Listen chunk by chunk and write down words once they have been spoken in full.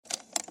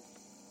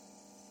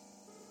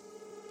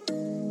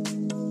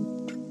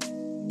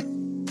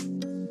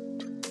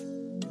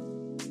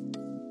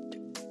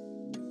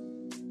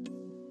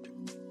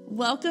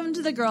Welcome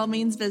to the Girl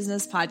Means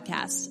Business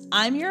podcast.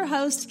 I'm your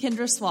host,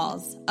 Kendra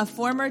Swalls, a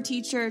former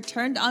teacher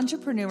turned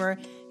entrepreneur,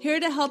 here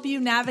to help you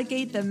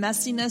navigate the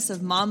messiness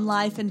of mom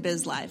life and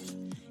biz life.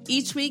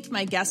 Each week,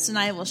 my guest and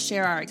I will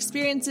share our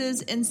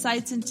experiences,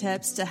 insights, and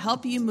tips to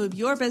help you move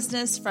your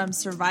business from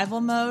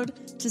survival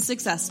mode to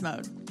success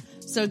mode.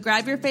 So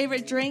grab your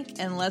favorite drink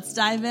and let's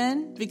dive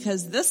in,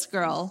 because this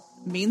girl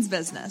means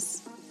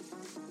business.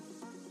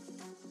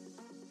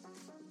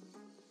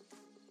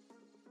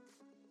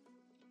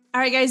 All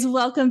right, guys,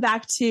 welcome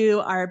back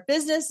to our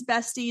Business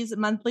Besties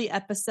monthly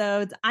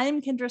episodes. I'm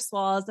Kendra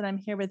Swalls, and I'm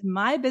here with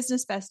my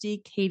business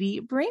bestie, Katie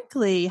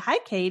Brinkley. Hi,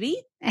 Katie.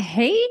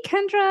 Hey,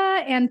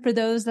 Kendra. And for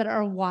those that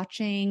are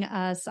watching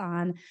us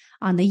on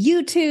the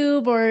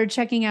YouTube or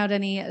checking out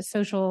any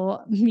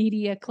social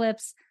media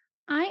clips,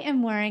 I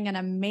am wearing an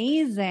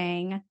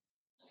amazing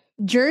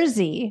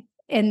jersey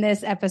in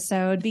this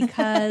episode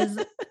because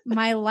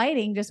my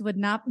lighting just would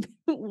not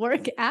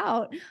work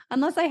out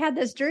unless I had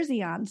this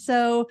jersey on.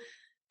 So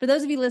for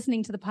those of you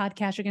listening to the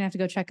podcast, you're going to have to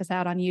go check us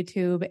out on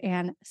YouTube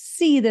and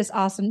see this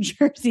awesome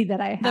jersey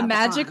that I have. The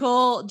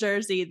magical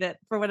jersey that,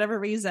 for whatever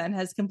reason,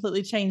 has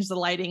completely changed the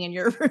lighting in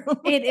your room.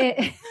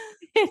 It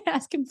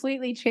has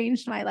completely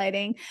changed my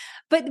lighting.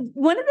 But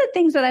one of the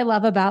things that I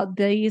love about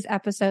these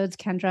episodes,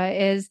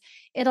 Kendra, is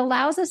it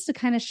allows us to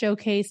kind of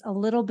showcase a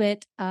little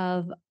bit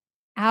of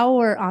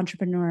our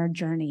entrepreneur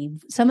journey,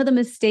 some of the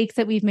mistakes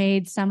that we've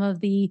made, some of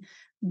the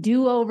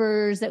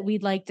do-overs that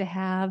we'd like to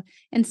have,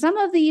 and some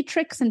of the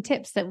tricks and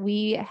tips that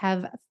we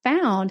have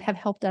found have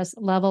helped us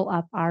level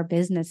up our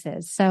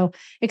businesses. So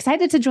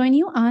excited to join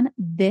you on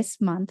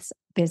this month's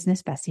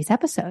Business Besties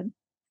episode.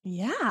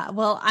 Yeah,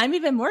 well, I'm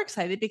even more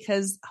excited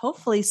because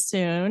hopefully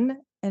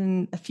soon,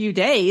 in a few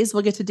days,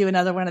 we'll get to do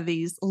another one of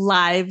these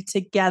live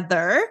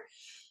together,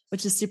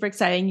 which is super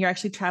exciting. You're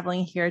actually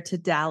traveling here to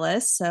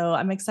Dallas. So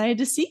I'm excited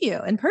to see you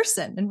in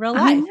person, in real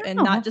life, and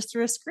not just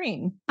through a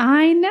screen.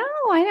 I know.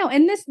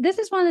 And this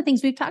is one of the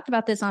things we've talked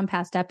about this on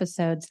past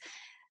episodes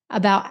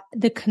about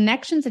the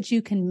connections that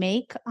you can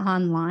make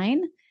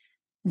online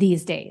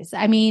these days.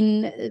 I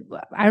mean,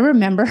 I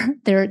remember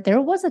there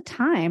was a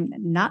time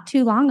not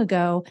too long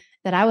ago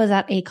that I was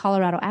at a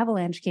Colorado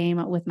Avalanche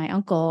game with my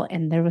uncle,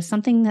 and there was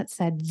something that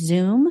said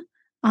Zoom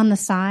on the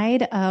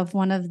side of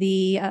one of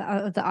the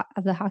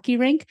hockey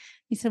rink.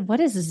 He said, "What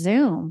is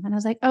Zoom?" And I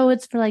was like, "Oh,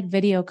 it's for like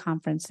video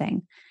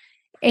conferencing."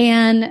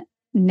 And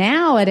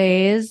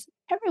nowadays,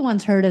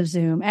 everyone's heard of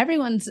Zoom.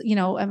 Everyone's,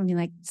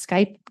 like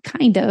Skype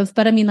kind of,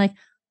 but I mean, like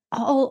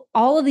all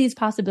of these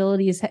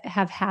possibilities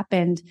have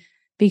happened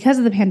because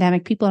of the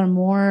pandemic. People are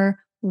more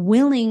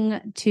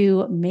willing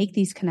to make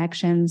these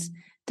connections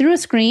through a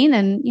screen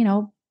and,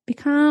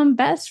 become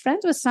best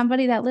friends with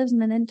somebody that lives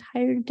in an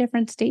entire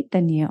different state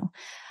than you.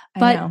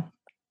 But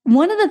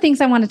one of the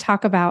things I want to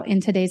talk about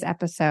in today's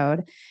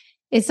episode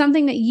is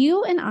something that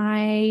you and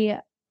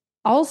I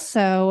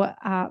also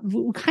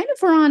kind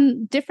of were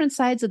on different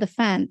sides of the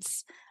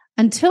fence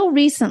until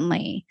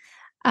recently.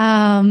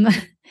 Now,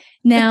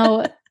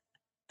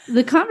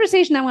 the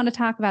conversation I want to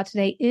talk about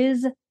today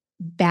is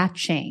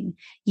batching.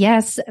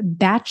 Yes,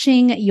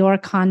 batching your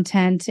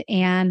content.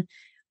 And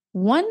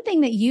one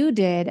thing that you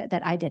did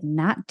that I did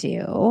not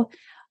do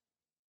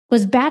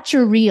was batch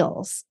your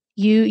reels.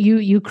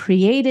 You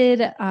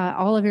created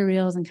all of your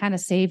reels and kind of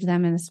saved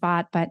them in a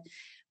spot. But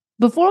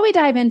before we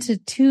dive into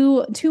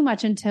too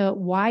much into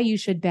why you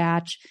should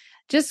batch,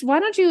 just why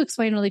don't you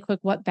explain really quick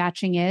what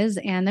batching is,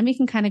 and then we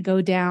can kind of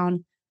go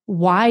down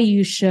why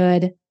you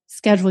should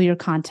schedule your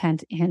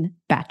content in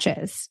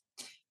batches.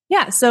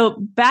 Yeah. So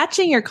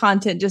batching your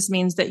content just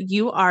means that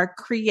you are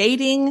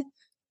creating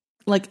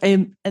like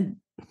a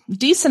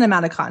decent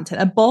amount of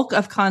content, a bulk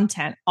of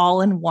content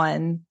all in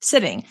one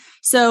sitting.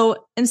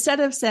 So instead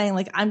of saying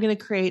like, I'm going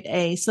to create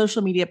a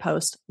social media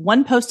post,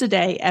 one post a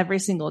day, every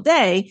single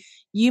day,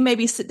 you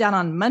maybe sit down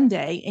on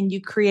Monday and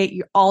you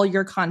create all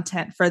your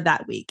content for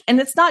that week. And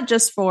it's not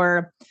just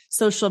for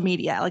social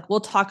media. Like we'll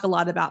talk a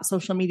lot about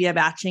social media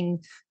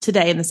batching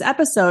today in this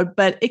episode,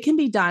 but it can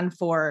be done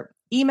for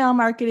email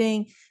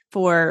marketing,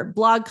 for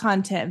blog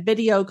content,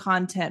 video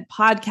content,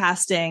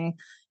 podcasting,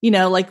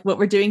 like what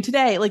we're doing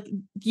today. Like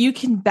you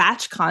can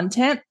batch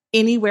content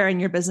anywhere in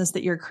your business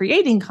that you're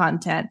creating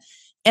content.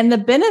 And the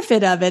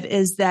benefit of it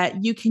is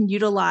that you can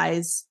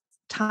utilize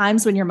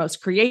times when you're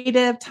most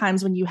creative,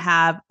 times when you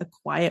have a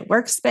quiet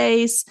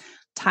workspace,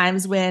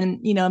 times when,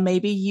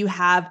 maybe you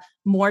have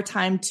more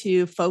time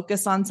to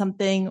focus on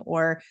something,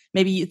 or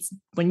maybe it's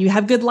when you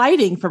have good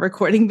lighting for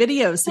recording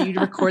videos. So you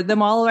record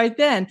them all right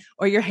then,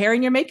 or your hair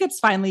and your makeup's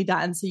finally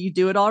done. So you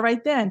do it all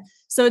right then.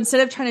 So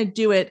instead of trying to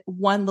do it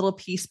one little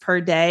piece per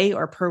day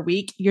or per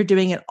week, you're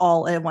doing it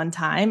all at one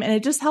time. And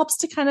it just helps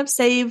to kind of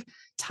save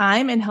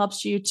time and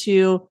helps you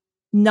to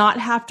not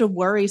have to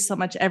worry so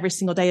much every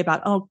single day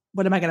about, oh,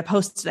 what am I going to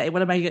post today? I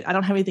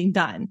don't have anything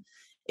done.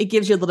 It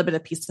gives you a little bit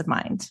of peace of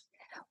mind.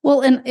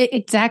 Well, and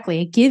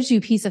exactly, it gives you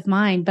peace of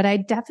mind. But I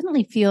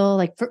definitely feel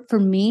like for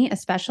me,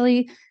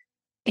 especially,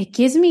 it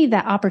gives me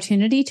that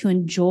opportunity to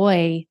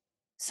enjoy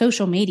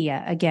social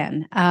media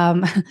again.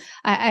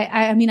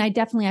 I mean, I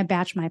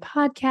batch my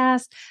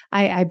podcast,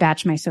 I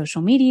batch my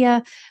social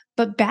media,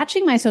 but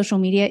batching my social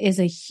media is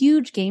a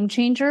huge game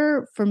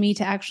changer for me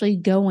to actually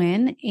go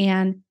in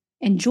and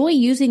enjoy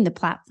using the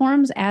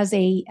platforms as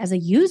a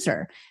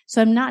user.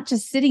 So I'm not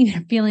just sitting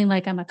there feeling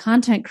like I'm a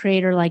content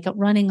creator, like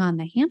running on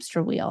the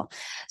hamster wheel.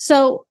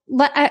 So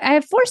I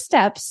have 4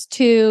 steps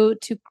to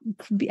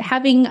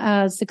having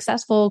a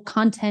successful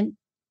content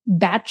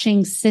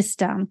batching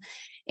system.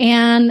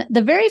 And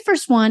the very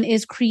first one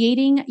is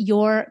creating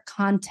your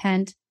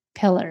content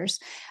pillars.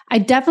 I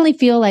definitely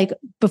feel like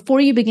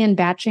before you begin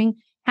batching,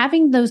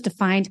 having those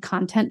defined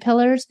content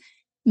pillars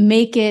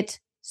make it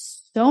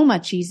so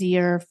much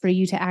easier for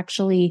you to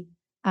actually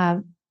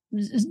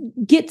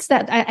get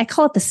that. I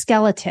call it the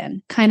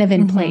skeleton kind of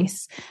in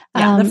place.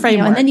 Yeah, the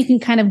framework. And then you can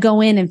kind of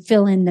go in and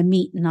fill in the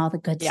meat and all the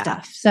good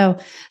stuff. So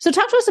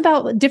talk to us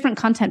about different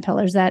content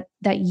pillars that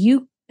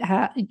you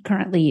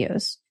currently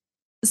use.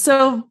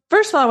 So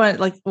first of all, I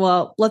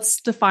want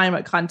let's define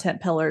what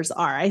content pillars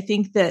are. I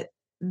think that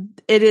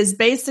it is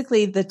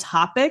basically the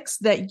topics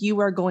that you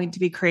are going to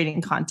be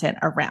creating content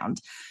around.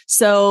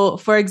 So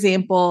for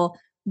example,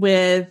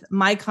 with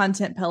my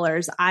content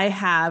pillars, I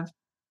have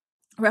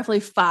roughly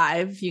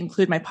 5, if you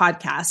include my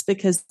podcast,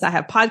 because I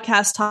have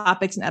podcast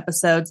topics and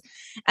episodes.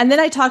 And then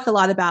I talk a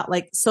lot about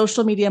like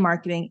social media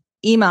marketing,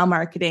 email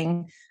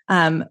marketing,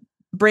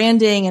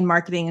 branding and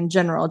marketing in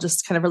general,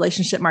 just kind of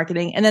relationship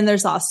marketing. And then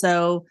there's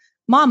also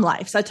mom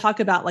life. So I talk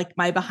about like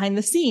my behind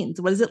the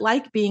scenes. What is it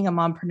like being a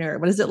mompreneur?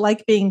 What is it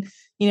like being,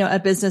 a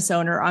business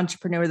owner,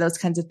 entrepreneur, those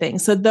kinds of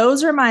things. So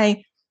those are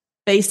my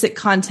basic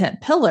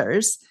content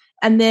pillars.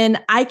 And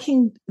then I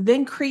can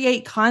then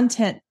create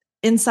content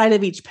inside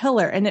of each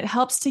pillar. And it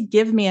helps to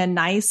give me a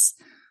nice,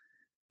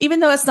 even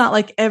though it's not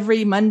like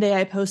every Monday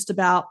I post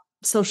about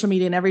social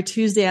media and every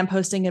Tuesday I'm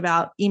posting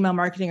about email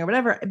marketing or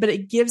whatever, but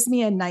it gives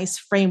me a nice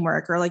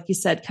framework, or like you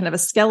said, kind of a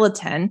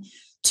skeleton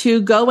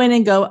to go in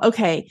and go,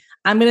 okay,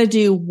 I'm going to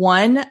do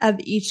one of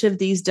each of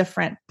these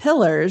different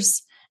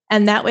pillars.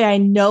 And that way I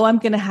know I'm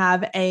going to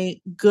have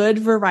a good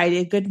variety,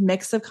 a good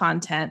mix of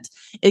content.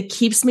 It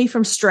keeps me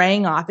from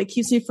straying off. It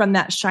keeps me from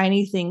that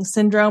shiny thing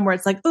syndrome where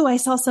it's like, oh, I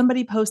saw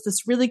somebody post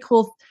this really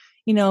cool,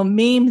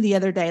 meme the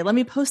other day. Let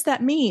me post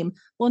that meme.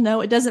 Well, no,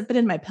 it doesn't fit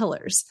in my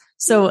pillars.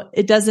 So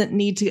it doesn't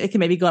need to, it can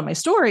maybe go on my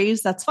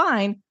stories. That's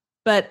fine.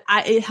 But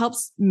it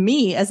helps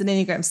me as an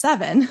Enneagram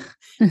 7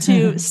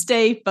 to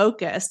stay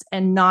focused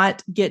and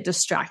not get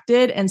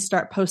distracted and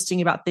start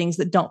posting about things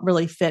that don't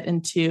really fit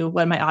into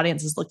what my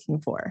audience is looking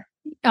for.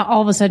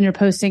 All of a sudden you're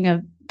posting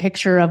a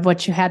picture of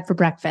what you had for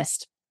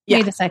breakfast. Yeah.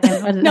 Wait a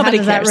second. Nobody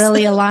does cares. That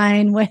really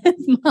align with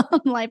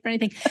mom life or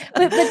anything?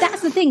 But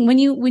that's the thing. When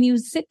you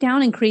sit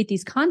down and create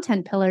these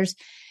content pillars,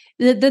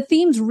 the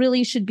themes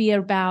really should be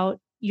about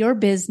your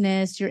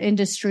business, your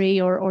industry,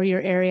 or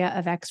your area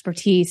of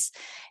expertise.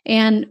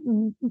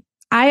 And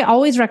I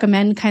always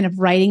recommend kind of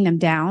writing them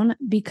down,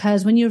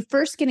 because when you're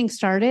first getting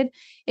started,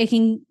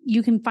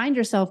 you can find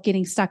yourself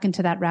getting stuck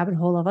into that rabbit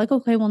hole of like,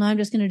 okay, well, now I'm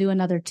just going to do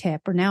another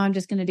tip, or now I'm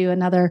just going to do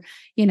another,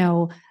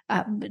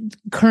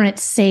 current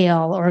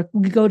sale, or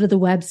go to the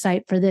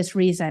website for this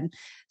reason.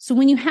 So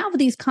when you have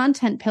these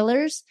content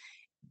pillars,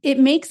 it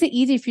makes it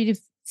easy for you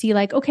to see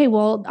like, okay,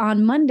 well,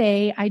 on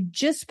Monday, I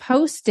just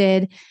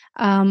posted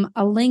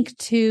a link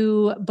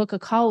to book a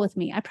call with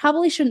me. I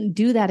probably shouldn't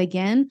do that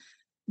again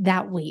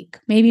that week.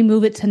 Maybe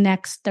move it to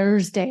next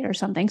Thursday or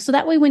something. So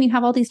that way, when you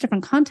have all these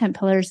different content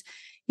pillars,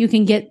 you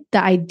can get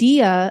the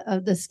idea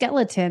of the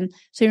skeleton.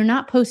 So you're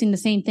not posting the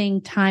same thing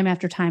time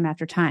after time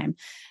after time.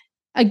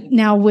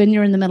 Now, when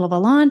you're in the middle of a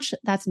launch,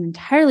 that's an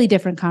entirely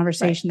different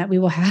conversation that we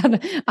will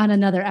have on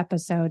another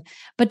episode.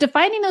 But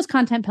defining those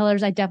content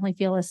pillars, I definitely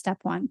feel is step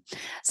 1.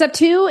 Step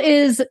 2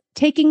 is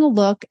taking a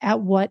look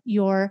at what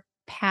your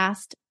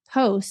past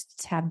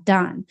posts have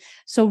done.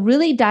 So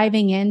really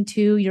diving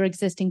into your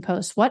existing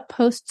posts, what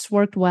posts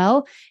worked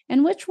well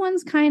and which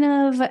ones kind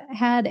of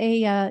had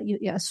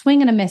a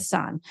swing and a miss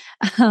on.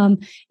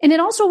 And it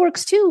also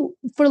works too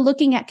for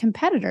looking at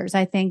competitors.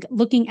 I think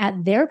looking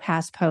at their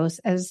past posts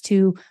as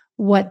to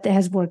what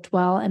has worked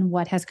well and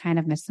what has kind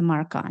of missed the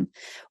mark on.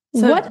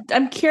 So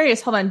I'm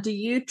curious, hold on. Do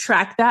you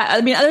track that?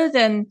 I mean, other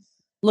than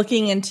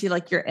looking into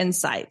like your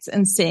insights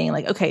and seeing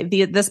like, okay,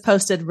 this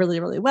posted really,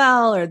 really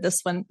well, or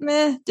this one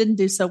didn't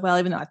do so well,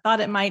 even though I thought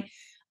it might.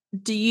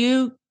 Do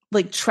you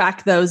like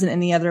track those in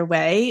any other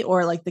way,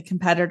 or like the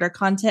competitor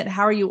content?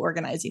 How are you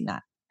organizing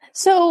that?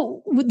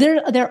 So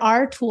there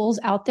are tools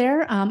out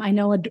there. I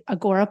know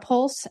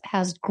Agorapulse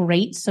has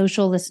great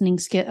social listening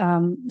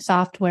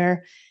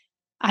software.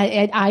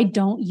 I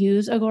don't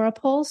use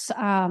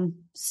Agorapulse.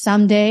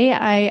 Someday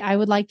I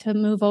would like to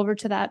move over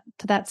to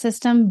that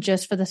system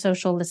just for the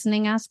social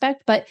listening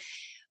aspect, but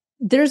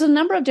there's a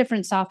number of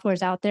different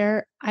softwares out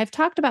there. I've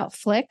talked about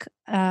Flick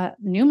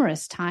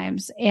numerous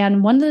times.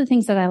 And one of the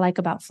things that I like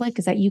about Flick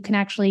is that you can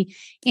actually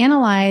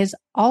analyze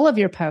all of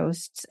your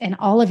posts and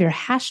all of your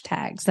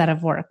hashtags that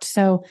have worked.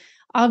 So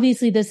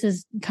obviously this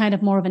is kind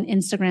of more of an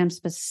Instagram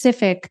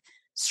specific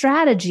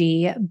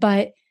strategy,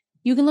 but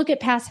you can look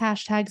at past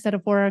hashtags that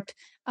have worked.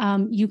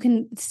 You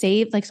can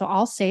save, so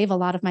I'll save a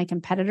lot of my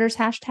competitors'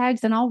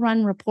 hashtags and I'll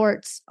run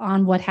reports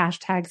on what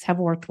hashtags have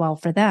worked well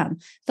for them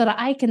so that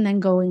I can then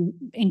go and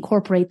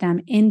incorporate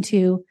them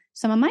into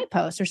some of my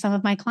posts or some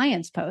of my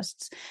clients'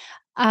 posts.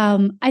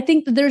 I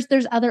think that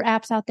there's other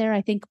apps out there.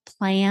 I think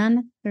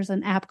Plan, there's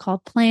an app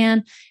called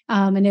Plan,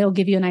 and it'll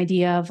give you an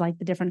idea of like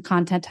the different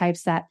content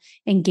types that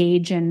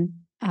engage and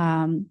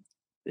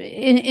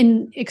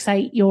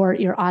excite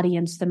your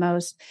audience the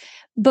most.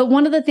 But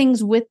one of the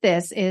things with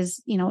this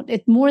is,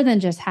 it's more than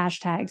just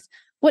hashtags.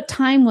 What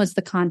time was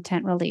the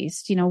content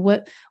released?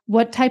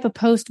 What type of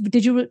post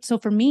did you? So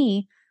for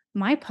me,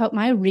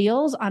 my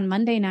reels on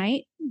Monday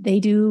night, they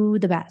do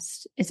the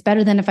best. It's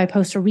better than if I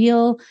post a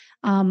reel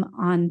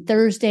on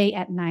Thursday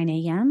at 9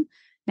 a.m.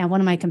 Now,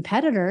 one of my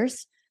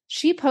competitors,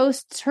 she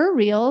posts her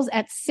reels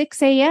at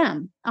 6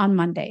 a.m. on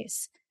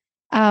Mondays.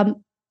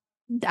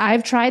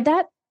 I've tried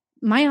that.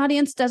 My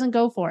audience doesn't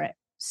go for it.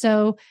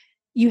 So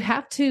you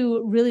have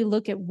to really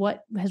look at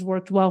what has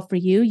worked well for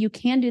you. You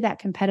can do that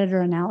competitor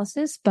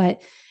analysis,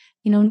 but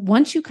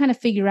once you kind of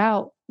figure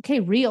out,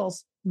 okay,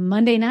 reels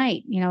Monday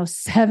night,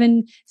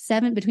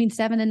 between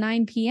 7 and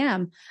 9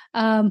 p.m.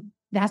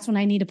 That's when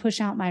I need to push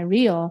out my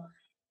reel.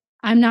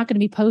 I'm not going to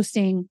be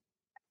posting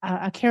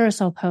a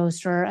carousel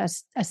post or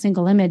a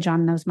single image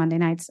on those Monday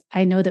nights.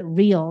 I know that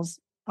reels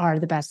are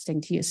the best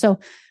thing to use. So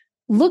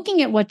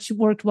looking at what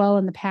worked well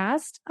in the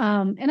past.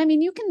 And I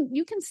mean, you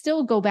can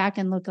still go back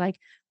and look like,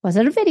 was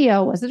it a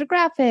video? Was it a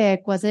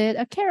graphic? Was it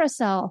a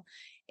carousel?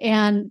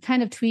 And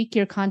kind of tweak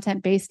your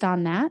content based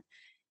on that.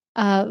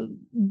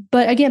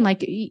 But again,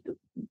 like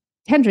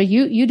Kendra,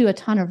 you do a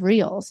ton of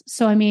reels.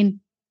 So, I mean,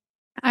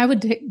 I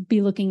would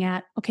be looking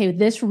at, okay,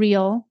 this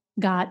reel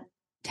got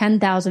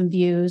 10,000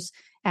 views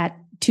at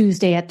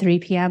Tuesday at 3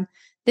 p.m.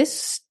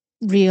 This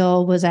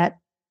reel was at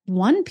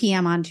 1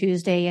 p.m. on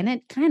Tuesday and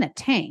it kind of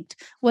tanked.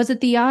 Was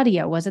it the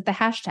audio? Was it the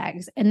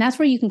hashtags? And that's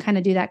where you can kind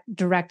of do that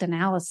direct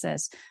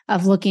analysis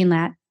of looking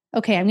at,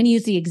 okay, I'm going to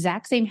use the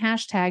exact same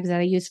hashtags that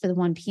I used for the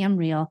 1 p.m.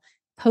 reel,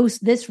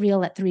 post this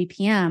reel at 3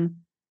 p.m.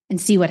 and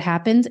see what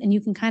happens. And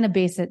you can kind of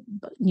base it,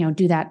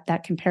 do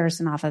that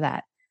comparison off of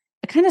that.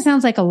 It kind of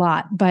sounds like a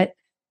lot, but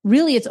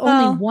really it's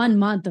only 1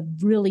 month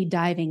of really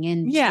diving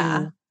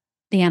into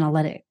the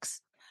analytics.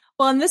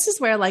 Well, and this is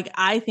where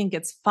I think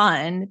it's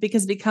fun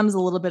because it becomes a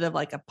little bit of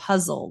like a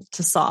puzzle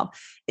to solve,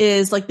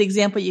 is like the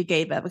example you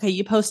gave of, okay,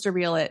 you post a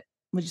reel at,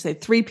 would you say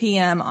 3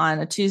 p.m. on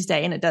a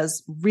Tuesday and it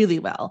does really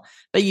well,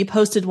 but you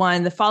posted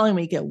one the following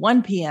week at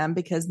 1 p.m.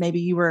 because maybe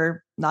you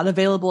were not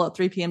available at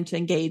 3 p.m. to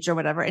engage or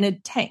whatever, and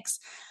it tanks.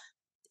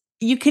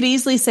 You could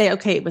easily say,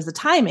 okay, it was the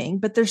timing,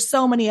 but there's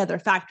so many other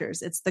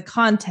factors. It's the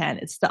content,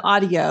 it's the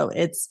audio,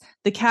 it's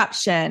the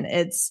caption,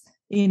 it's,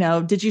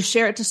 did you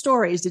share it to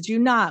stories? Did you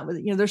not?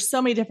 There's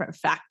so many different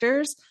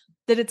factors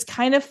that it's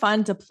kind of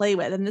fun to play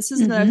with. And this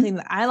is another thing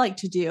that I like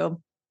to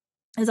do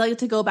is I like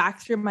to go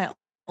back through my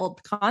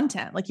old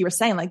content. Like you were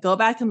saying, go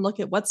back and look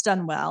at what's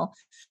done well.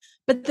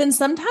 But then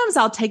sometimes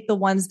I'll take the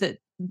ones that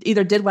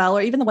either did well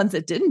or even the ones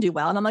that didn't do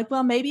well. And I'm like,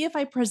 well, maybe if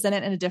I present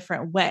it in a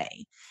different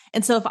way.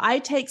 And so if I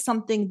take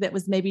something that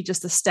was maybe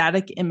just a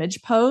static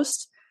image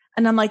post,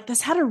 and I'm like,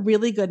 this had a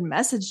really good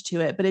message to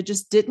it, but it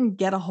just didn't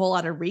get a whole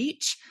lot of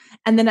reach.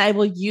 And then I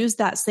will use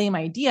that same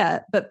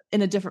idea, but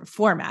in a different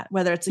format,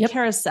 whether it's a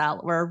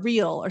carousel or a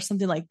reel or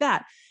something like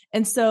that.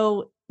 And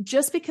so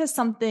just because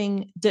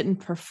something didn't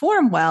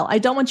perform well, I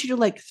don't want you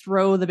to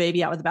throw the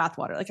baby out with the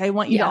bathwater. I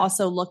want you to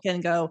also look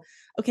and go,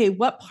 okay,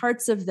 what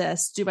parts of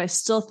this do I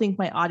still think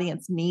my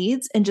audience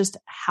needs? And just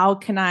how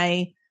can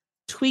I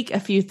tweak a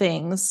few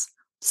things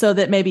so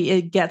that maybe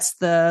it gets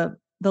the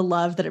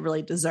love that it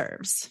really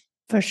deserves?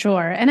 For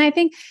sure. And I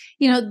think,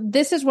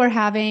 this is where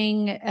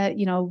having,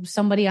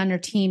 somebody on your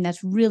team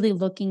that's really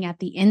looking at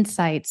the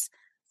insights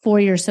for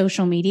your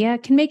social media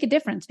can make a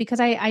difference, because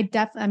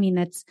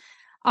it's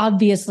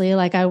obviously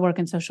I work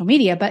in social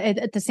media, but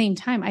at the same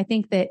time, I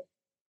think that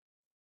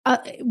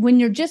when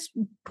you're just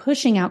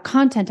pushing out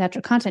content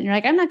after content, you're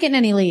like, I'm not getting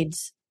any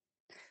leads.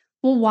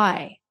 Well,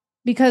 why?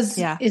 Because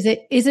is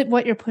it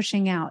what you're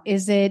pushing out?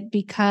 Is it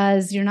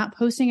because you're not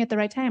posting at the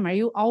right time? Are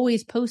you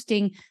always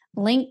posting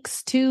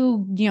links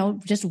to,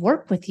 just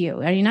work with you?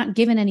 Are you not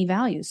giving any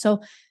value?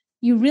 So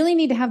you really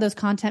need to have those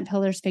content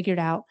pillars figured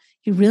out.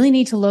 You really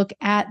need to look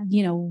at,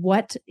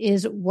 what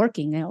is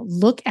working.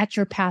 Look at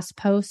your past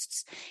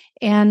posts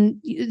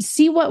and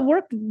see what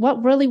worked,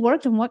 what really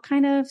worked, and what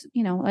kind of,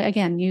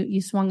 again,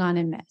 you swung on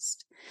and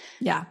missed.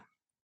 Yeah.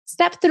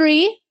 Step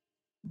 3,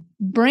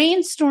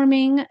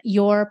 brainstorming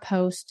your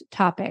post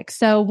topic.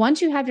 So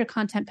once you have your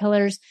content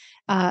pillars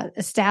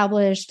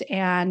established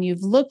and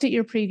you've looked at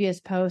your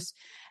previous posts,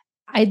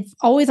 I'd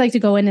always like to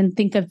go in and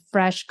think of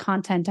fresh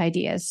content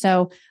ideas.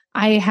 So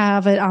I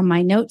have it on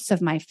my notes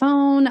of my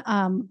phone.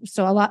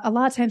 So a lot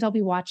of times I'll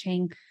be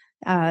watching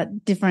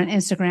different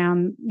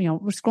Instagram,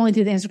 we're scrolling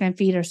through the Instagram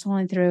feed or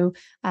scrolling through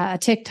a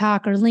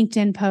TikTok or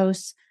LinkedIn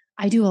posts.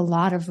 I do a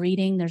lot of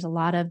reading. There's a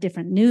lot of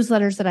different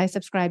newsletters that I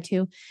subscribe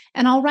to,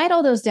 and I'll write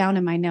all those down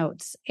in my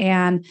notes.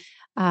 And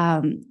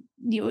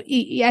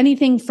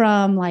anything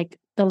from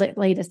the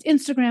latest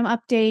Instagram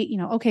update,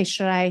 okay,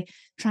 should I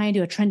try and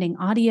do a trending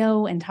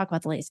audio and talk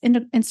about the latest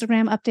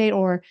Instagram update?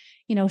 Or,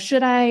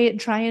 should I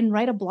try and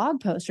write a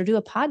blog post or do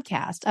a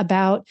podcast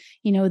about,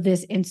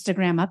 this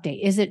Instagram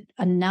update? Is it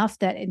enough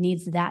that it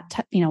needs that,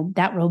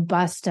 that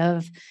robust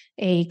of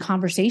a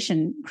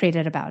conversation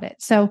created about it?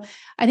 So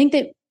I think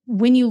that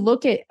when you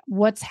look at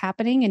what's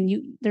happening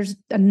and there's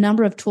a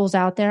number of tools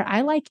out there,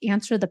 I like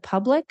Answer the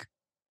Public.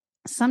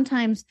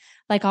 Sometimes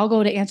like I'll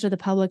go to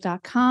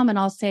answerthepublic.com and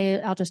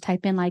I'll just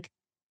type in like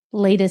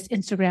latest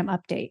Instagram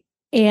update,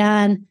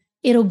 and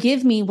it'll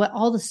give me what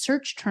all the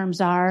search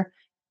terms are,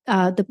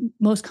 the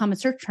most common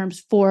search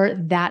terms for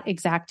that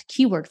exact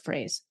keyword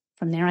phrase.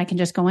 From there, I can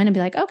just go in and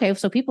be like, okay,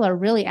 so people are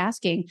really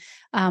asking,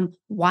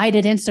 why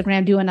did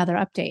Instagram do another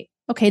update?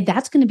 Okay,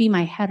 that's going to be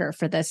my header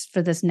for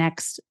this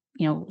next,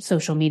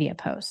 social media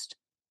post.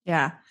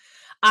 Yeah.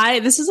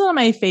 This is one of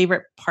my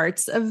favorite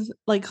parts of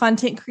like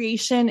content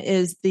creation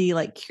is the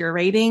like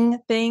curating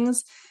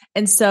things.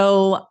 And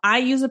so I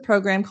use a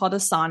program called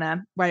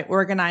Asana where I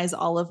organize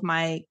all of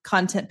my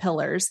content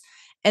pillars.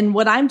 And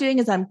what I'm doing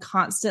is I'm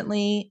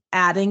constantly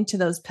adding to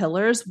those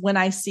pillars when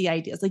I see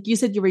ideas. Like you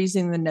said, you were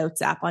using the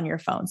Notes app on your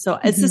phone. So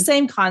it's the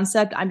same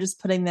concept. I'm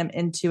just putting them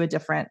into a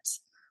different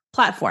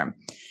platform.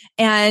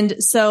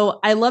 And so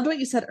I loved what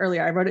you said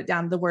earlier. I wrote it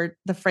down,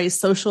 the phrase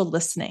social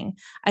listening.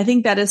 I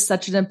think that is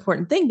such an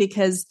important thing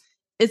because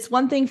it's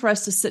one thing for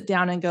us to sit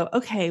down and go,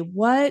 okay,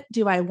 what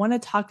do I want to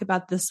talk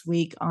about this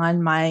week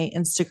on my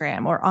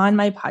Instagram or on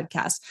my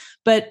podcast?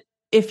 But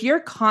if you're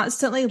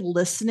constantly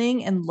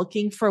listening and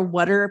looking for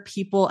what are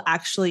people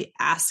actually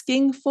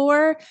asking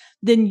for,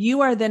 then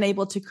you are then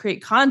able to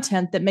create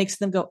content that makes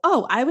them go,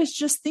 oh, I was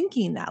just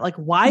thinking that. Like,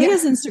 why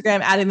is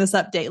Instagram adding this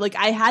update? Like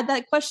I had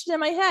that question in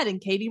my head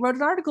and Katie wrote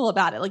an article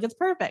about it. Like it's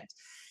perfect.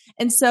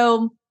 And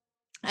so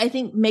I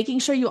think making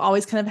sure you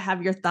always kind of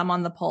have your thumb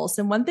on the pulse.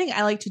 And one thing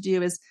I like to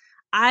do is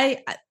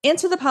I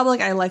Answer the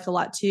Public. I like a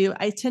lot too.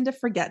 I tend to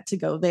forget to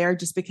go there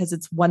just because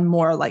it's one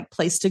more like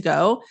place to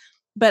go.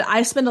 But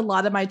I spend a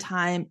lot of my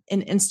time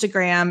in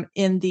Instagram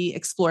in the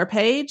explore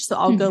page. So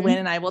I'll go in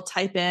and I will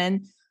type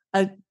in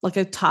a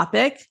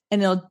topic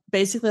and it'll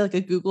basically like a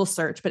Google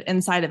search, but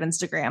inside of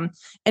Instagram,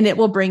 and it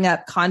will bring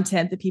up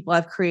content that people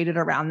have created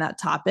around that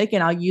topic.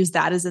 And I'll use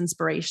that as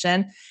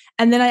inspiration.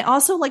 And then I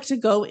also like to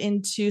go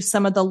into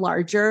some of the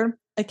larger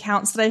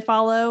accounts that I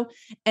follow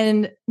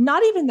and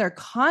not even their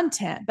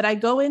content, but I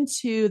go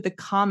into the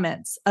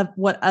comments of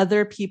what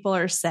other people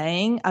are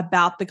saying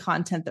about the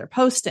content they're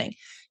posting,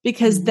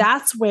 because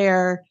that's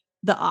where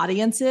the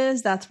audience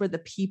is. That's where the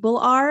people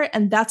are.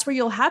 And that's where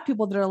you'll have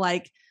people that are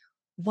like,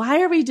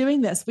 why are we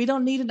doing this? We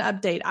don't need an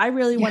update. I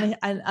really want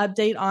an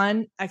update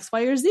on X,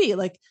 Y, or Z.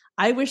 Like,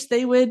 I wish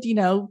they would,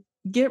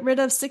 get rid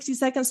of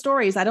 60-second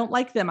stories. I don't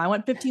like them. I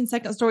want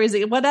 15-second stories,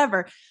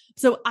 whatever.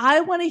 So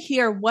I want to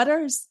hear what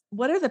are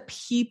the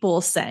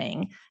people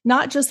saying,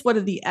 not just what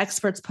are the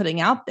experts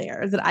putting out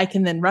there that I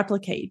can then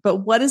replicate, but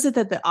what is it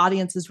that the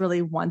audience is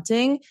really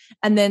wanting?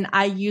 And then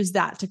I use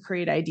that to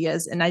create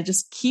ideas and I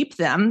just keep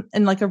them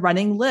in like a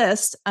running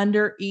list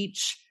under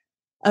each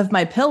of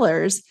my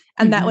pillars.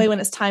 And that way, when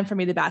it's time for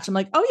me to batch, I'm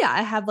like, oh yeah,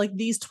 I have like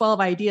these 12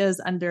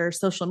 ideas under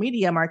social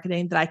media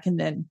marketing that I can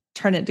then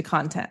turn into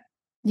content.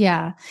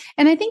 Yeah.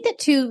 And I think that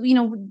too,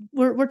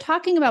 we're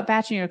talking about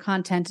batching your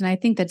content. And I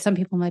think that some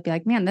people might be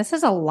like, man, this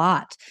is a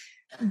lot.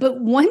 But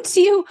once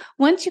you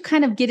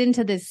kind of get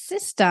into this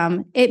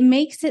system, it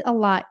makes it a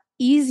lot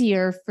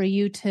easier for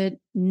you to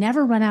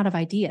never run out of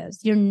ideas.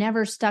 You're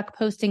never stuck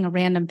posting a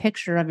random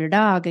picture of your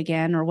dog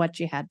again or what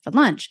you had for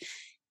lunch.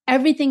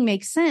 Everything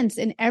makes sense.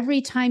 And every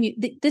time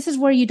this is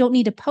where you don't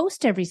need to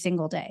post every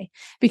single day,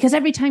 because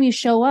every time you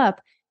show up,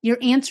 you're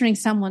answering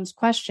someone's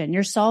question.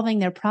 You're solving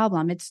their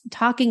problem. It's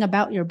talking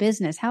about your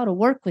business, how to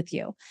work with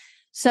you.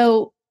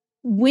 So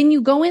when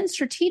you go in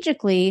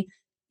strategically,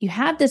 you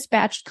have this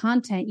batched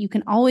content. You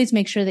can always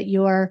make sure that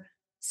you're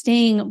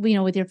staying,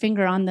 with your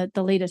finger on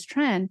the latest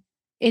trend.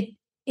 It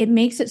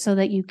makes it so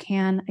that you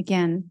can,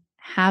 again,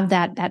 have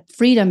that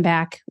freedom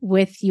back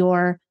with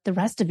the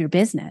rest of your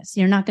business.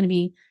 You're not going to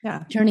be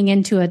turning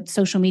into a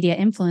social media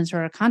influencer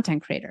or a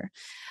content creator.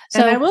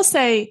 So and I will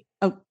say,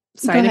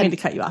 sorry, I didn't mean to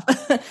cut you off.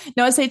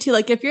 No, I say too,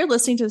 like, if you're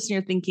listening to this and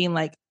you're thinking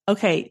like,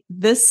 okay,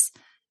 this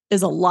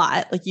is a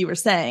lot, like you were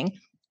saying,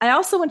 I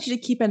also want you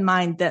to keep in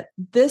mind that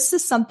this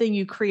is something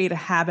you create a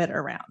habit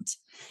around.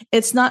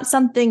 It's not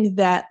something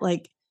that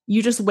like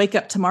you just wake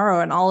up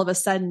tomorrow and all of a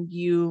sudden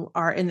you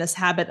are in this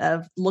habit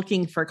of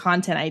looking for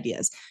content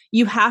ideas.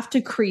 You have to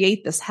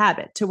create this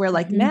habit to where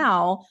like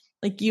now,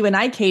 like you and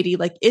I, Katie,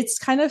 like it's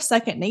kind of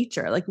second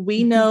nature. Like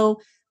we know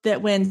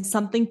that when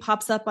something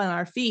pops up on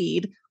our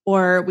feed,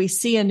 or we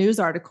see a news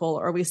article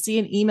or we see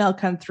an email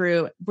come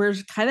through, we're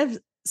kind of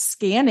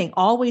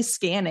always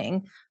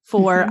scanning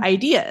for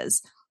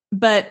ideas.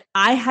 But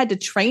I had to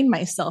train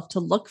myself to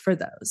look for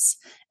those.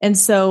 And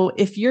so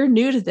if you're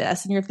new to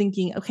this and you're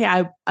thinking,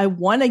 okay, I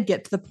want to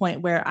get to the point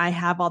where I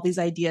have all these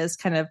ideas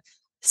kind of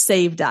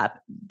saved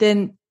up,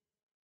 then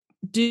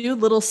do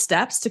little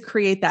steps to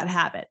create that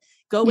habit.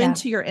 go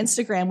into your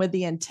Instagram with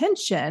the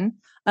intention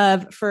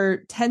of,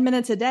 for 10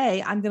 minutes a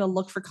day, I'm going to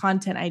look for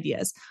content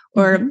ideas,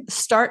 or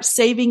start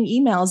saving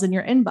emails in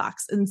your inbox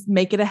and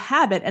make it a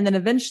habit. And then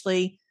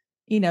eventually,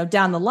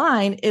 down the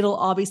line, it'll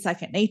all be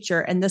second nature.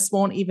 And this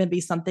won't even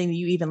be something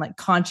you even like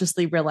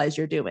consciously realize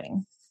you're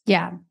doing.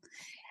 Yeah.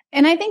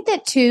 And I think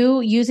that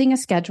too, using a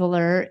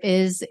scheduler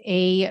is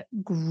a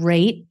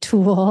great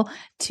tool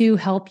to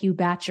help you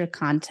batch your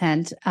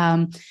content.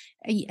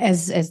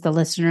 As the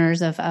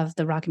listeners of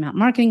the Rocky Mountain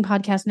Marketing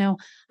Podcast know,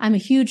 I'm a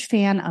huge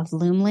fan of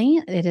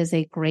Loomly. It is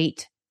a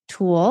great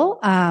tool.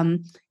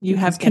 You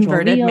have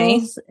converted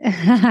me.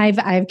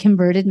 I've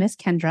converted Miss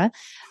Kendra.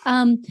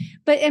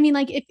 But I mean,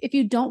 like if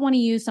you don't want to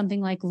use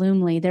something like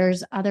Loomly,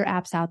 there's other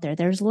apps out there.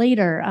 There's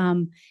Later.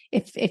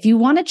 If you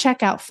want to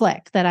check out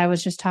Flick that I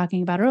was just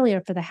talking about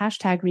earlier for the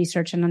hashtag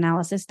research and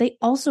analysis, they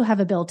also have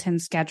a built-in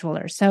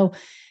scheduler. So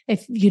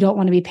if you don't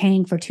want to be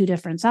paying for two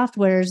different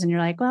softwares and you're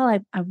like, well,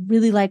 I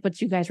really like what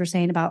you guys were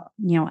saying about,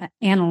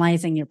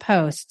 analyzing your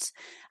posts,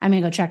 I'm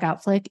going to go check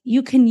out Flick.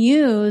 You can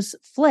use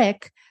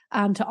Flick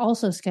to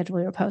also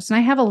schedule your posts. And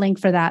I have a link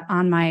for that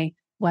on my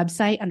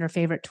website under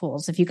favorite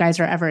tools. If you guys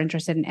are ever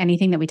interested in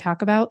anything that we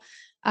talk about,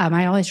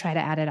 I always try to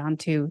add it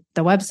onto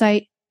the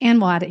website, and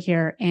we'll add it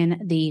here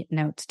in the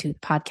notes to the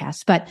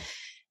podcast. But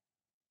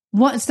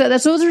so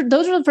those are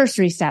the first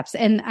three steps.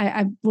 And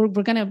we're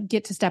going to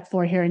get to step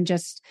 4 here in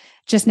just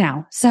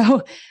now.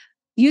 So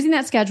using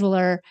that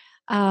scheduler,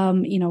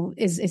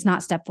 is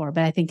not step 4,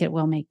 but I think it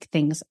will make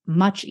things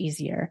much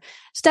easier.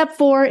 Step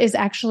 4 is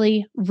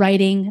actually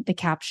writing the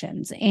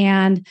captions.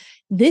 And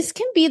this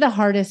can be the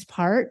hardest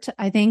part.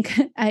 I think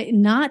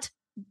not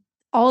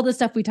all the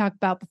stuff we talked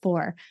about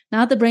before,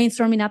 not the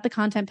brainstorming, not the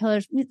content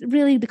pillars.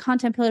 Really, the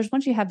content pillars,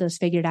 once you have those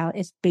figured out,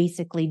 it's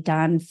basically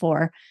done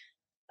for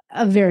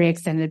a very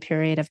extended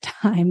period of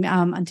time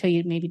until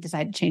you maybe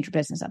decide to change your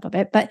business up a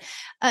bit. But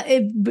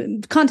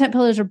content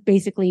pillars are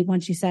basically,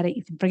 once you set it,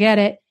 you can forget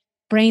it.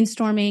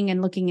 Brainstorming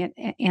and looking at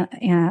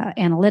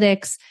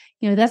analytics,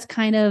 that's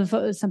kind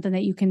of something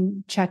that you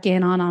can check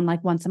in on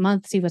like once a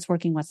month, see what's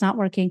working, what's not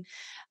working,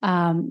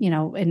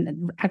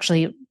 and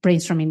actually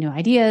brainstorming new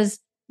ideas.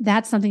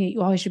 That's something that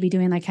you always should be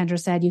doing. Like Kendra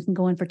said, you can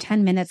go in for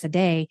 10 minutes a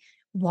day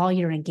while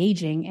you're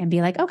engaging and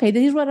be like, okay,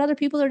 this is what other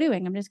people are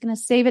doing. I'm just going to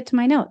save it to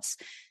my notes.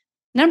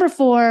 Number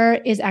 4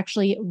 is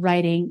actually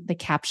writing the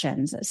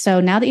captions. So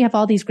now that you have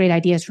all these great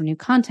ideas for new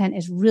content,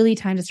 it's really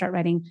time to start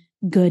writing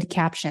good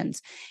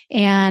captions.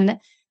 And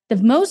the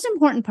most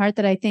important part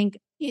that I think,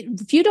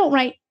 if you don't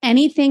write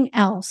anything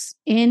else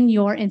in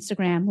your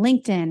Instagram,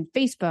 LinkedIn,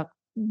 Facebook,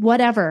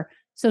 whatever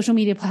social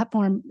media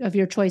platform of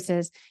your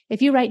choices,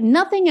 if you write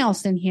nothing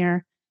else in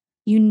here,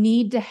 you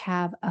need to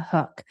have a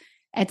hook.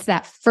 It's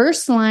that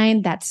first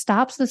line that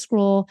stops the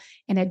scroll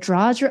and it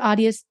draws your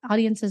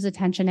audience's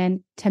attention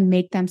in to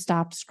make them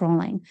stop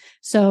scrolling.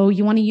 So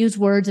you want to use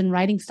words and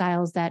writing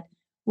styles that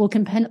will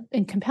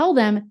compel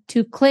them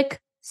to click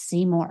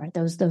see more.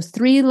 Those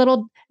 3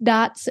 little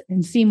dots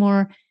and see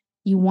more.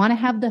 You want to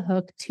have the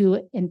hook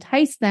to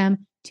entice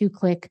them to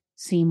click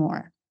see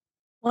more.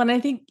 Well, and I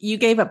think you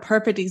gave a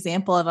perfect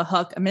example of a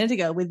hook a minute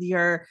ago with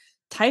your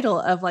title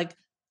of like,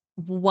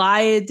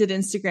 why did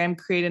Instagram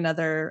create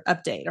another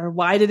update? Or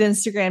why did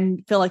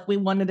Instagram feel like we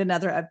wanted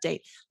another update?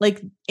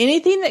 Like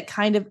anything that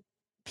kind of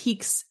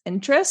piques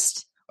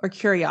interest or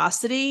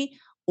curiosity,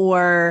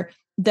 or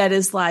that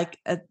is like,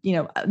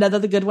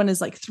 another good one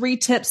is like 3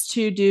 tips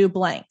to do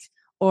blank,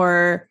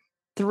 or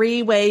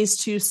 3 ways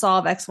to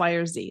solve X, Y,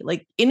 or Z.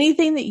 Like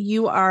anything that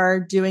you are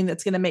doing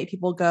that's going to make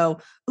people go,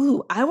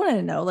 ooh, I want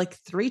to know like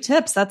 3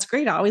 tips. That's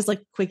great. I always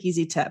like quick,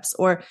 easy tips.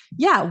 Or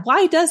yeah,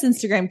 why does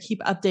Instagram keep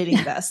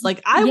updating this?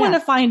 Like I want to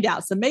find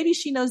out. So maybe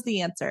she knows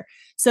the answer.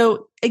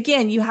 So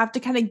again, you have to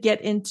kind of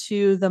get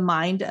into the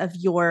mind of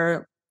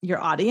your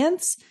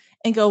audience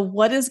and go,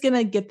 what is going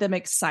to get them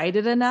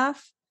excited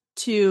enough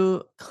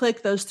to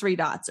click those 3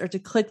 dots or to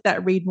click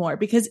that read more?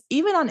 Because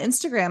even on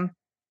Instagram,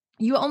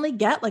 you only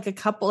get like a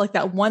couple, like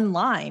that 1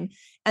 line,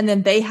 and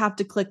then they have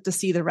to click to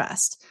see the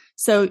rest.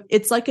 So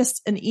it's like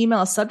an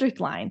email subject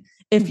line.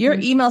 If your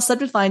email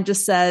subject line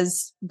just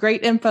says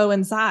great info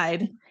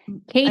inside,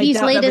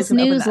 Katie's latest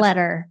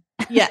newsletter.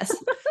 Yes.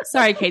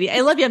 Sorry, Katie.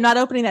 I love you. I'm not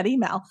opening that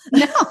email.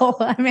 No,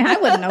 I mean, I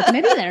wouldn't open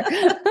it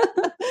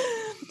either.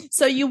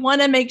 So you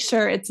want to make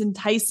sure it's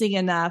enticing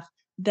enough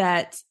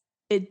that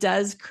it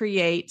does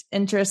create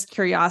interest,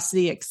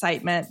 curiosity,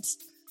 excitement,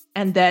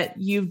 and that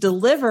you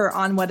deliver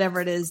on whatever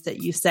it is that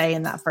you say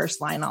in that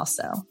first line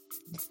also.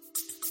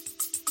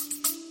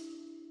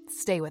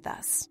 Stay with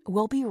us.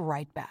 We'll be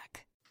right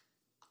back.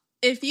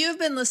 If you've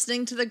been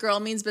listening to the Girl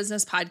Means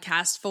Business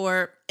podcast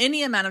for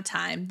any amount of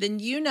time, then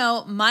you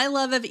know my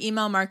love of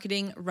email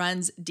marketing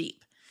runs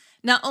deep.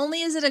 Not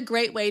only is it a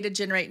great way to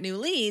generate new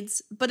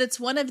leads, but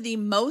it's one of the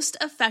most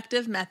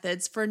effective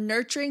methods for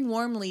nurturing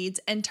warm leads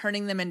and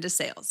turning them into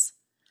sales.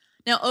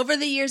 Now, over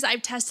the years,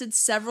 I've tested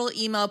several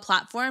email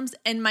platforms,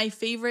 and my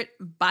favorite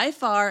by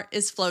far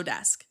is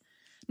Flowdesk.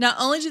 Not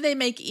only do they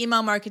make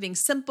email marketing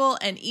simple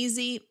and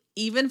easy,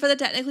 even for the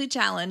technically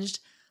challenged,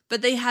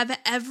 but they have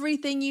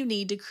everything you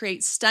need to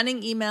create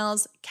stunning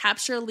emails,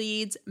 capture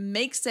leads,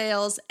 make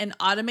sales, and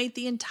automate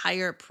the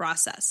entire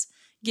process,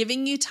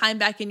 giving you time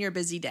back in your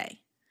busy day.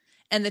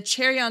 And the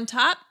cherry on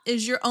top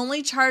is you're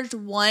only charged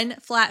one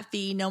flat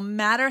fee no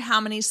matter how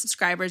many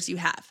subscribers you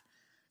have.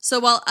 So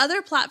while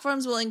other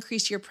platforms will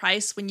increase your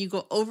price when you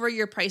go over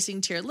your pricing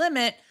tier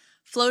limit,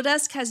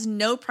 Flowdesk has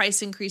no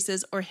price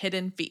increases or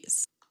hidden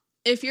fees.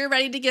 If you're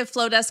ready to give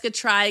Flowdesk a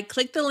try,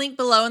 click the link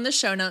below in the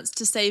show notes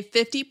to save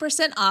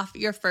 50% off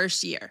your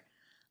first year.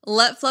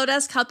 Let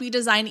Flowdesk help you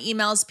design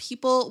emails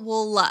people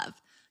will love.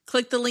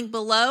 Click the link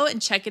below and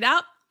check it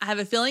out. I have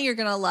a feeling you're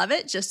going to love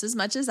it just as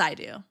much as I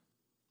do.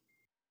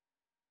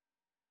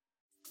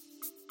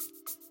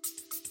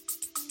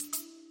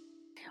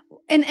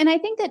 And I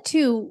think that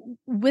too,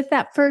 with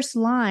that first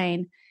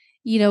line,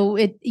 you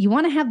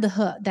want to have the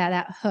hook,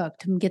 that hook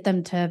to get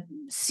them to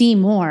see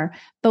more.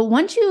 But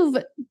once you've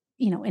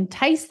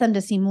entice them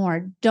to see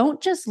more,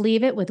 don't just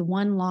leave it with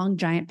one long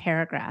giant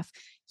paragraph.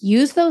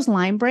 Use those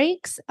line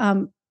breaks.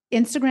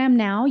 Instagram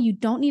now, you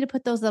don't need to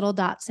put those little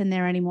dots in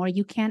there anymore.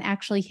 You can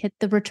actually hit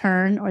the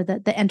return or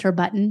the enter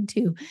button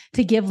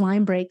to give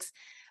line breaks.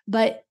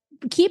 But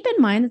keep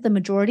in mind that the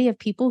majority of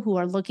people who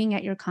are looking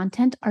at your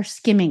content are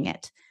skimming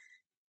it.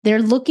 They're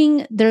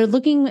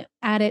looking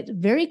at it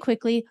very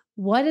quickly.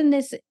 What in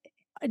this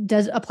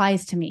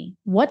applies to me?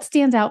 What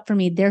stands out for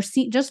me? They're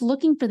just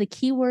looking for the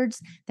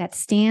keywords that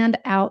stand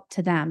out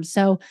to them.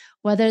 So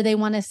whether they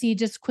want to see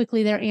just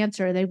quickly their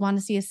answer, they want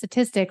to see a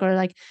statistic, or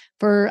like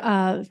for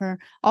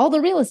all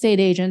the real estate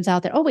agents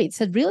out there. Oh, wait, it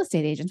said real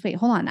estate agents. Wait,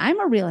 hold on. I'm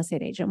a real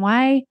estate agent.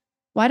 Why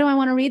do I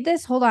want to read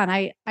this? Hold on.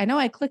 I know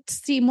I clicked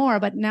see more,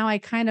 but now I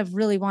kind of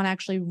really want to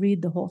actually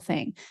read the whole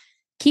thing.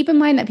 Keep in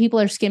mind that people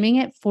are skimming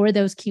it for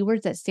those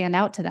keywords that stand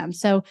out to them.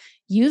 So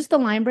use the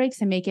line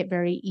breaks and make it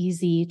very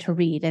easy to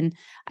read. And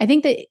I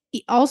think that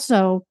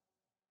also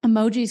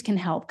emojis can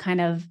help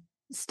kind of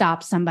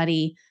stop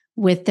somebody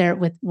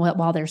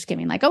while they're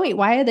skimming. Like, oh wait,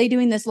 why are they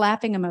doing this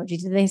laughing emoji?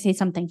 Did they say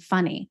something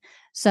funny?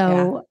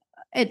 So,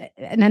 and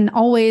then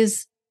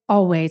always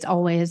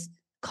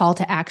call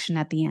to action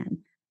at the end.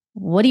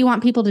 What do you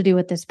want people to do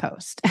with this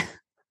post?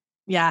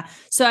 Yeah.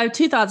 So I have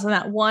two thoughts on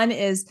that. One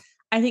is,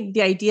 I think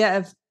the idea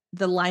of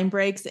the line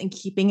breaks and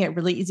keeping it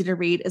really easy to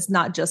read is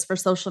not just for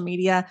social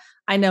media.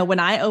 I know when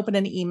I open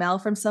an email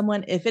from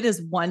someone, if it is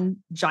one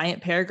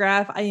giant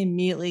paragraph, I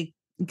immediately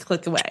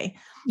click away.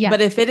 Yeah. But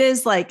if it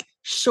is like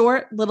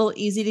short, little,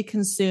 easy to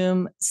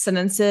consume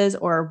sentences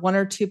or one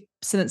or two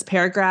sentence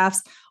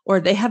paragraphs,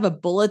 or they have a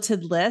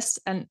bulleted list.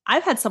 And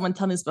I've had someone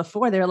tell me this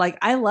before. They're like,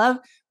 I love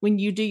when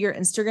you do your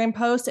Instagram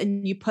post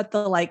and you put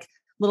the like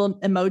little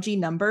emoji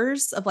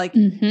numbers of like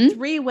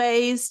 3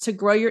 ways to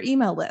grow your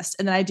email list.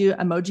 And then I do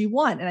emoji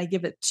 1 and I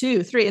give it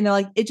 2, 3. And they're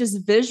like, it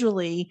just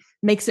visually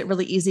makes it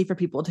really easy for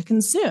people to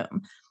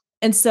consume.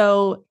 And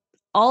so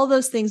all of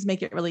those things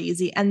make it really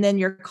easy. And then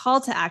your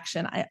call to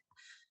action,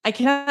 I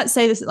cannot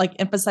say this, like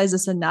emphasize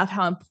this enough,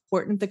 how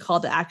important the call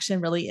to action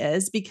really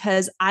is,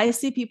 because I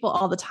see people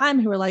all the time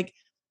who are like,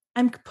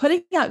 I'm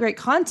putting out great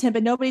content,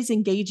 but nobody's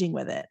engaging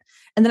with it.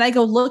 And then I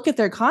go look at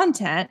their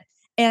content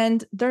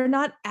and they're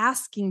not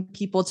asking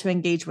people to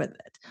engage with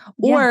it,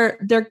 or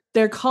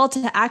their call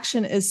to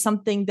action is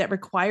something that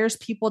requires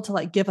people to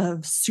like give a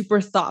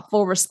super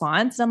thoughtful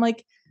response. And I'm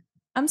like,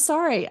 I'm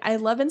sorry, I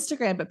love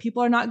Instagram, but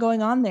people are not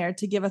going on there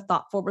to give a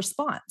thoughtful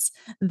response.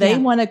 They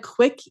want a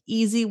quick,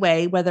 easy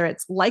way, whether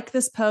it's like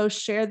this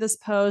post, share this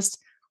post,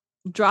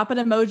 drop an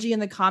emoji in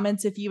the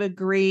comments if you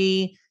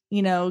agree,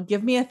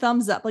 give me a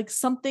thumbs up, like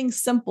something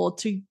simple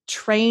to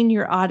train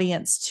your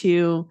audience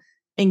to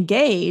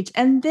engage.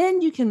 And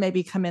then you can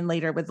maybe come in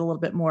later with a little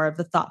bit more of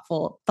the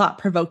thoughtful,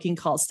 thought-provoking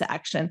calls to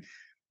action.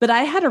 But I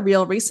had a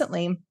reel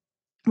recently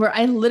where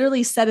I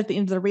literally said at the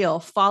end of the reel,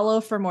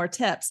 follow for more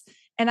tips.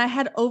 And I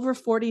had over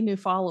 40 new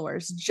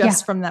followers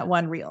just from that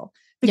one reel,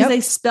 because I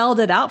spelled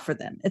it out for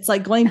them. It's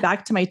like going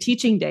back to my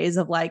teaching days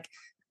of like,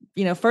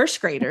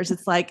 first graders.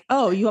 It's like,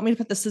 oh, you want me to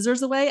put the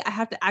scissors away? I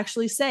have to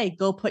actually say,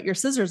 go put your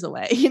scissors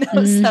away,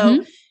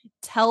 So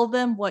tell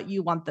them what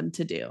you want them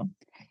to do.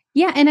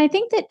 Yeah. And I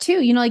think that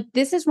too, like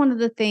this is one of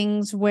the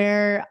things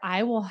where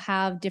I will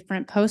have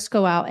different posts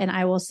go out and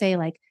I will say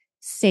like,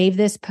 save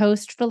this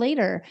post for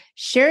later,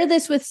 share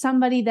this with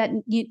somebody that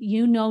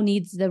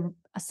needs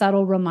a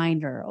subtle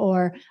reminder,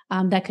 or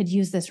that could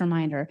use this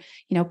reminder,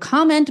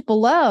 comment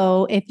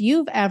below if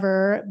you've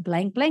ever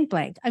blank, blank,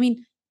 blank. I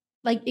mean,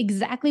 like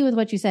exactly with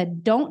what you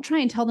said, don't try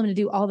and tell them to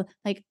do all the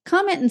like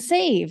comment and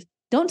save.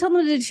 Don't tell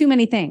them to do too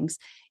many things.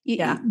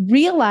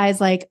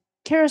 Realize like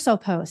carousel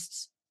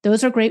posts,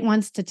 those are great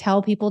ones to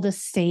tell people to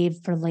save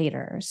for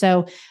later.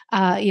 So,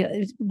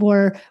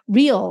 or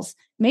reels,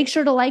 make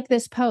sure to like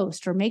this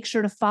post or make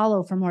sure to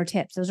follow for more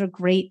tips. Those are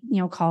great,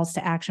 calls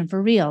to action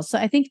for reels. So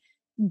I think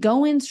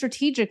go in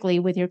strategically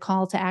with your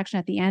call to action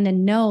at the end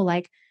and know,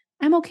 like,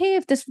 I'm okay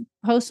if this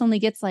post only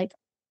gets like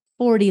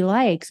 40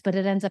 likes, but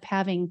it ends up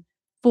having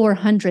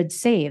 400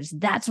 saves.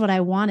 That's what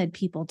I wanted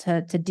people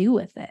to do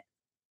with it.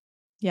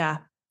 Yeah.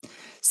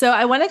 So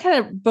I want to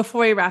kind of,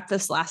 before we wrap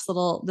this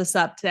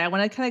up today, I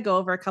want to kind of go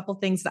over a couple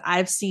things that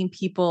I've seen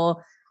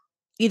people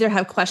either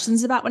have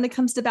questions about when it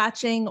comes to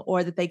batching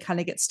or that they kind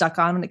of get stuck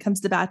on when it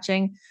comes to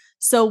batching.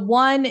 So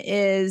one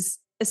is,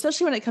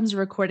 especially when it comes to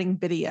recording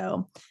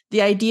video,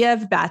 the idea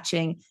of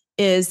batching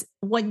is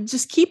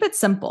just keep it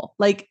simple.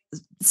 Like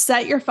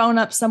set your phone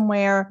up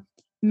somewhere,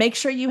 make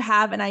sure you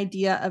have an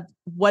idea of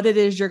what it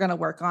is you're going to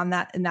work on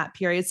in that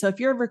period. So if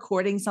you're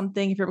recording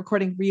something, if you're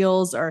recording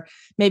reels or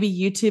maybe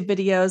YouTube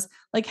videos,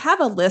 like have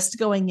a list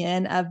going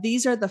in of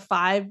these are the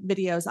 5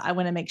 videos I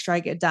want to make sure I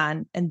get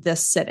done in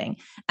this sitting.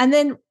 And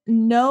then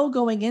know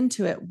going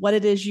into it what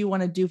it is you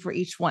want to do for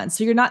each one.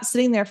 So you're not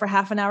sitting there for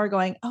half an hour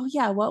going, oh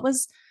yeah,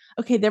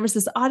 there was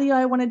this audio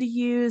I wanted to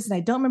use and I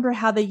don't remember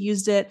how they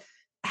used it.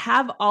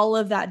 Have all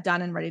of that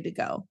done and ready to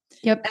go.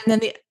 Yep. And then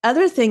the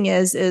other thing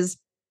is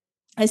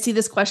I see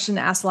this question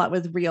asked a lot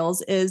with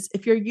reels is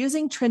if you're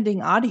using trending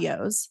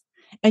audios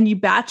and you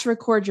batch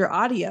record your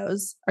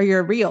audios or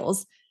your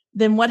reels,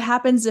 then what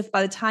happens if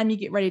by the time you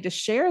get ready to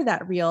share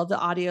that reel, the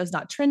audio is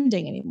not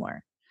trending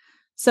anymore?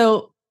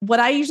 So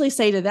what I usually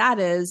say to that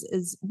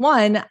is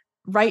one,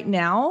 right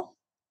now,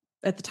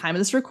 at the time of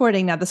this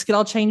recording, now this could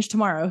all change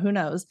tomorrow, who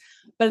knows?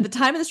 But at the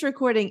time of this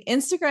recording,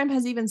 Instagram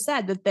has even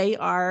said that they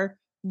are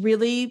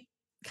really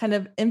kind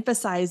of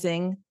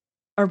emphasizing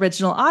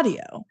original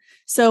audio.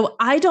 So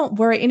I don't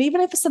worry. And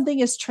even if something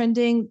is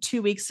trending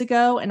 2 weeks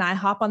ago and I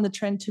hop on the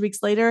trend 2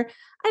 weeks later,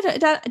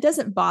 it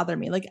doesn't bother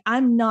me. Like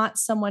I'm not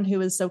someone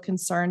who is so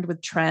concerned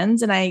with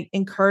trends. And I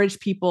encourage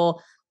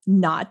people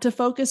not to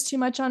focus too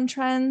much on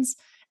trends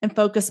and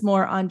focus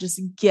more on just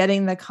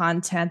getting the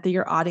content that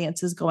your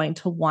audience is going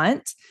to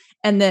want.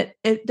 And that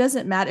it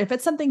doesn't matter if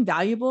it's something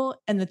valuable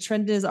and the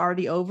trend is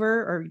already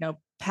over or,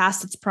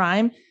 past its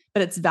prime,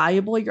 but it's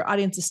valuable, your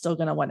audience is still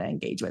going to want to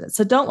engage with it.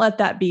 So don't let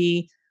that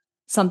be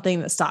something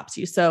that stops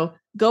you. So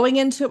going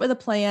into it with a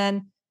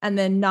plan and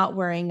then not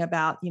worrying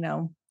about,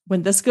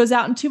 when this goes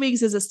out in 2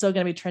 weeks, is it still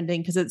going to be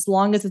trending? Because as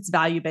long as it's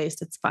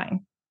value-based, it's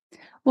fine.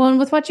 Well, and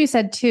with what you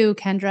said too,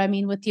 Kendra, I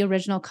mean, with the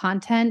original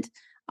content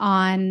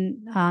on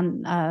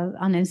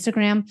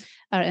Instagram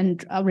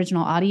and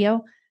original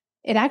audio,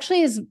 it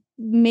actually is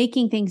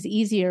making things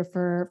easier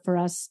for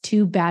us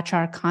to batch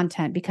our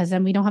content because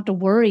then we don't have to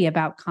worry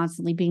about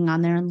constantly being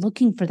on there and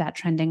looking for that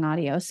trending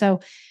audio. So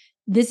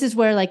this is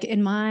where like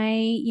in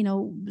my,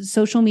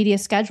 social media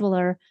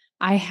scheduler,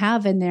 I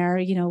have in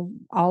there,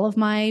 all of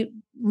my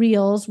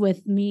reels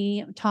with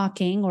me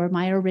talking or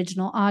my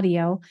original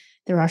audio.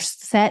 They are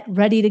set,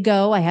 ready to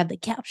go. I have the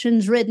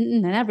captions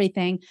written and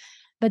everything.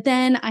 But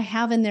then I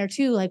have in there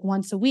too, like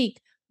once a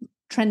week,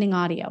 trending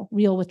audio,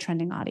 reel with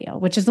trending audio,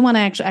 which is the one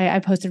I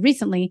posted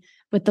recently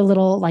with the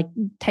little like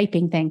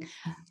typing thing.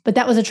 But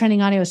that was a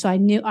trending audio. So I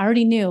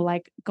already knew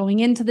like going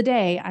into the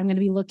day, I'm going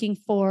to be looking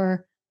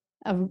for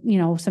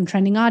some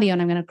trending audio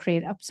and I'm going to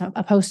create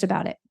a post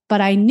about it. But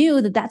I knew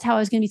that that's how I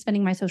was going to be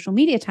spending my social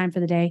media time for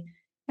the day.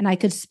 And I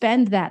could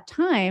spend that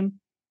time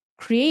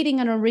creating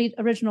an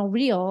original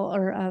reel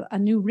or a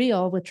new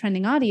reel with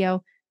trending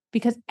audio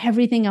because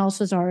everything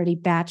else was already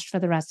batched for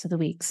the rest of the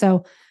week.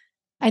 So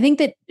I think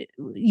that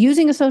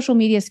using a social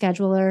media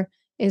scheduler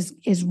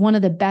is one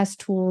of the best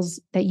tools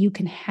that you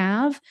can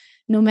have,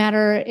 no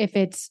matter if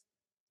it's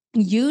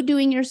you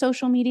doing your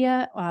social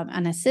media,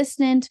 an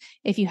assistant,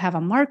 if you have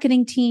a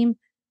marketing team.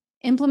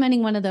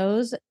 Implementing one of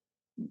those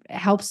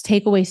helps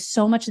take away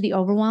so much of the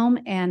overwhelm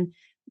and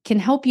can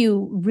help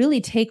you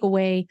really take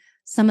away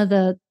some of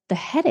the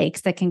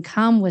headaches that can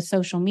come with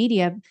social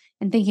media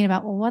and thinking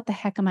about, well, what the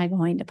heck am I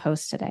going to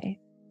post today?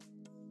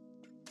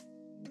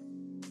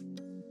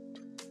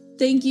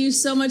 Thank you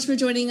so much for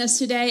joining us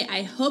today.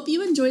 I hope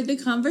you enjoyed the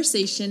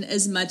conversation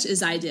as much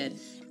as I did.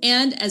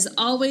 And as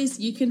always,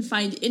 you can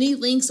find any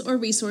links or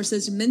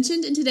resources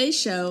mentioned in today's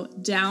show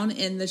down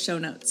in the show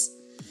notes.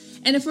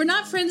 And if we're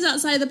not friends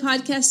outside the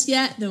podcast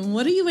yet, then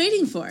what are you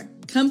waiting for?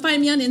 Come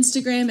find me on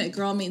Instagram at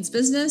Girl Means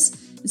Business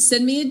and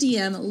send me a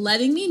DM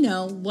letting me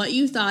know what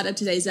you thought of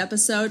today's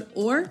episode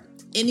or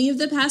any of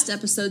the past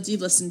episodes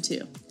you've listened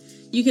to.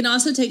 You can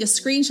also take a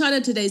screenshot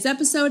of today's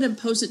episode and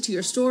post it to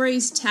your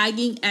stories,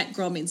 tagging at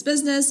Girl Means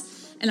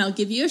Business, and I'll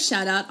give you a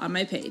shout out on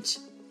my page.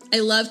 I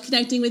love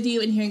connecting with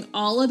you and hearing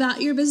all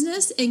about your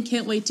business and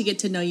can't wait to get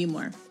to know you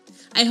more.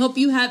 I hope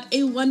you have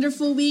a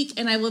wonderful week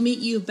and I will meet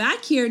you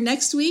back here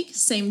next week,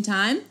 same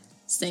time,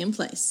 same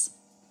place.